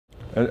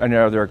And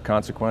are there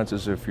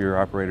consequences if your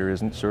operator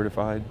isn't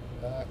certified?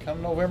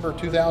 Come November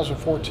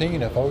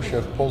 2014, if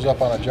OSHA pulls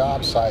up on a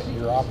job site and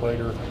your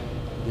operator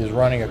is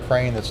running a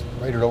crane that's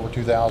rated over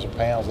 2,000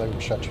 pounds, they will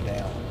shut you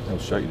down. They'll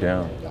shut you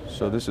down. Yep.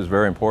 So this is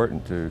very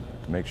important to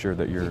make sure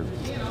that you're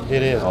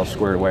all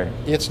squared away.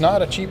 It's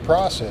not a cheap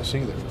process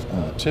either.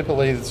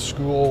 Typically, the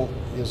school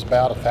is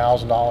about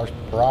 $1,000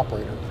 per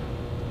operator,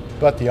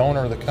 but the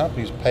owner of the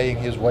company is paying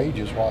his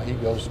wages while he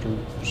goes through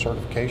the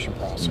certification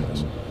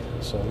process.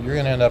 So you're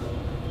going to end up,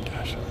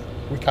 gosh,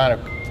 we kind of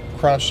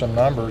crunch some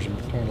numbers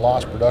between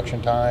lost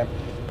production time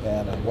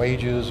and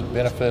wages and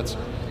benefits,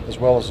 as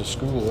well as the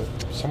school.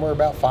 Somewhere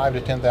about $5,000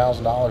 to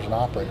 $10,000 an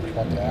operator is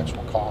what the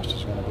actual cost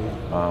is going to be.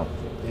 Wow.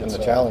 And the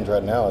challenge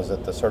right now is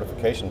that the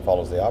certification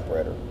follows the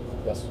operator.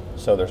 Yes.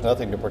 So there's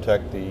nothing to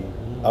protect the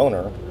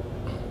owner.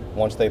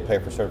 Once they pay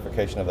for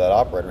certification of that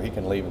operator, he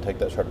can leave and take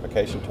that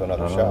certification to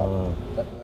another shop.